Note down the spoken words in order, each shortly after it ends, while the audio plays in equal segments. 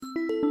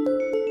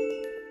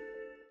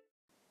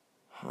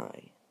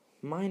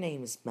My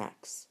name is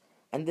Max,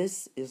 and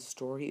this is a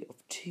story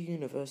of two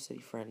university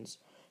friends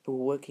who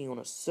were working on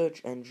a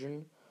search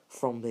engine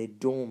from their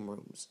dorm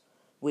rooms,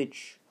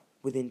 which,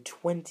 within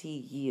 20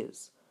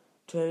 years,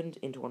 turned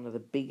into one of the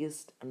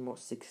biggest and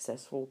most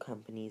successful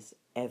companies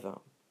ever.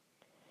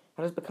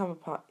 It has become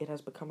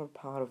a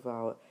part of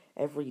our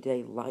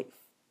everyday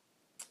life,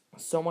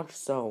 so much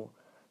so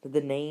that the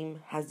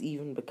name has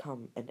even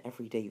become an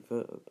everyday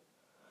verb.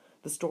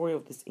 The story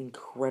of this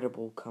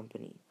incredible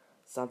company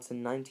starts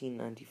in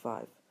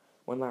 1995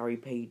 when Larry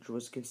Page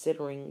was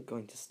considering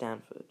going to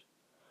Stanford.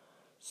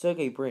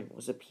 Sergey Brin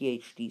was a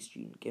PhD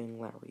student giving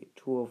Larry a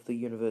tour of the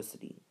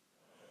university.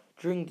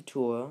 During the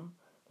tour,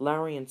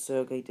 Larry and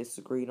Sergey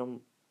disagreed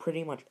on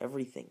pretty much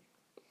everything.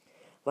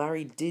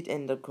 Larry did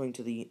end up going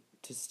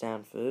to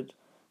Stanford,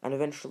 and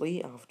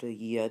eventually, after a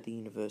year at the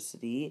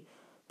university,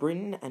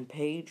 Brin and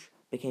Page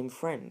became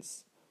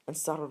friends and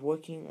started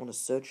working on a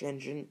search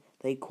engine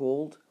they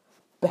called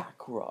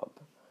Backrub,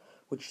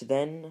 which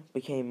then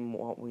became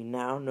what we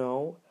now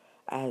know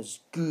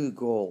as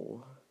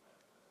Google.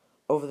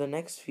 Over the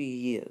next few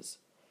years,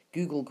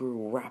 Google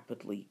grew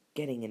rapidly,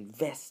 getting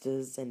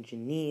investors,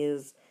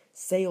 engineers,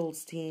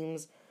 sales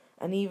teams,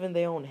 and even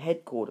their own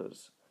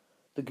headquarters,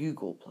 the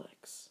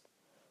Googleplex.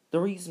 The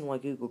reason why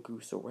Google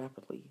grew so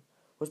rapidly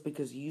was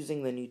because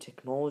using the new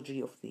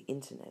technology of the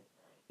internet,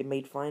 it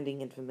made finding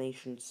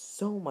information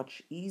so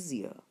much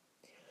easier.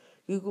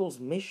 Google's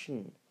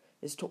mission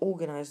is to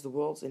organize the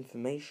world's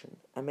information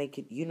and make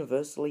it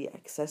universally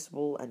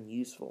accessible and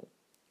useful.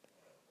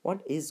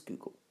 What is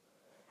Google?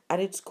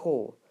 At its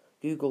core,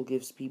 Google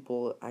gives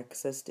people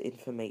access to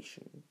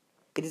information.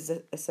 It is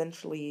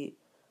essentially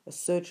a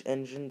search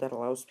engine that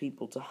allows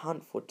people to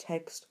hunt for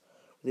text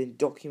within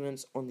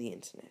documents on the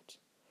internet.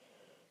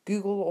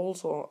 Google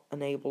also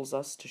enables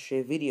us to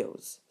share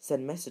videos,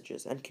 send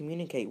messages, and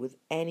communicate with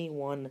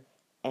anyone,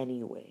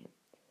 anywhere.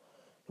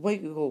 The way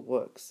Google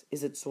works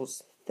is it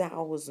sorts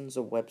thousands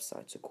of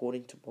websites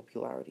according to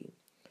popularity.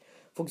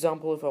 For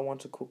example, if I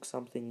want to cook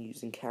something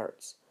using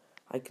carrots,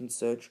 I can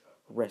search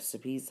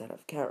recipes that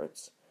have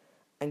carrots,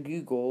 and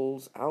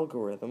Google's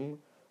algorithm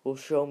will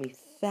show me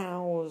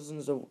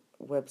thousands of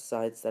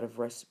websites that have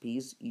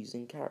recipes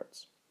using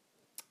carrots.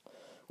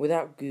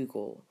 Without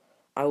Google,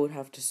 I would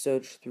have to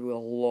search through a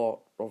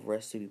lot of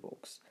recipe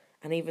books,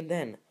 and even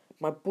then,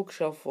 my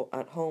bookshelf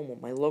at home or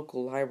my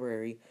local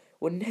library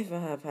would never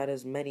have had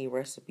as many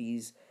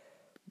recipes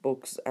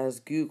books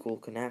as Google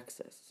can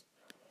access.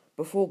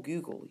 Before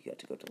Google, you had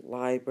to go to the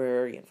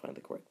library and find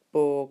the correct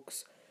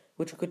books,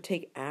 which could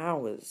take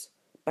hours,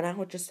 but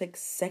now it just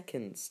takes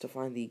seconds to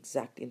find the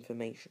exact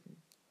information.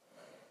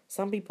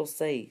 Some people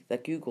say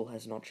that Google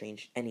has not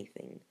changed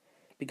anything,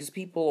 because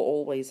people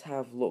always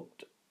have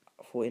looked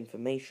for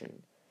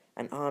information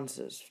and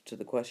answers to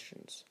the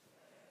questions.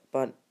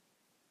 But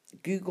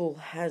Google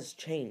has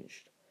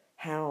changed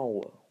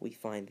how we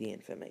find the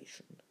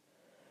information.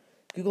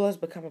 Google has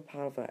become a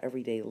part of our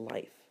everyday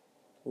life.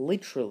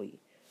 Literally,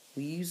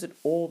 we use it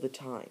all the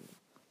time.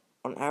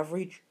 On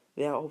average,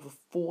 there are over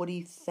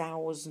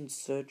 40,000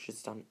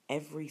 searches done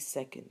every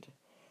second,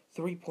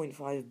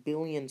 3.5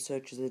 billion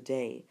searches a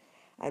day,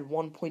 and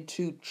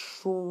 1.2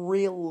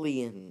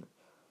 trillion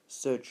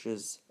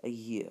searches a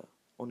year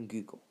on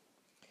Google.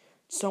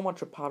 It's so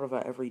much a part of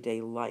our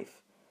everyday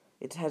life.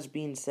 It has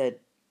been said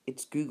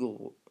it's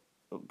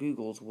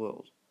Google's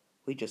world.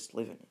 We just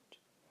live in it.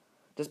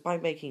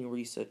 Despite making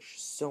research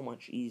so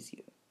much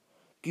easier,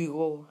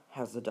 Google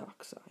has the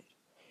dark side.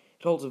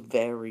 It holds a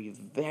very,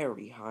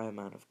 very high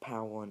amount of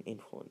power and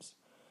influence.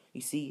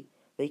 You see,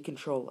 they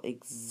control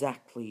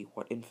exactly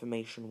what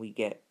information we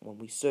get when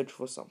we search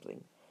for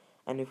something.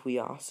 And if we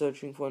are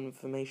searching for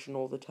information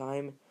all the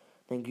time,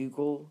 then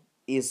Google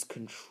is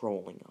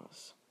controlling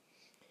us.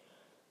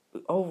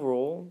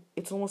 Overall,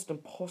 it's almost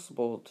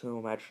impossible to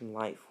imagine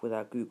life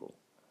without Google.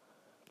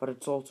 But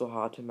it's also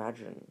hard to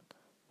imagine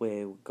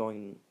where we're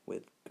going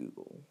with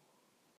Google.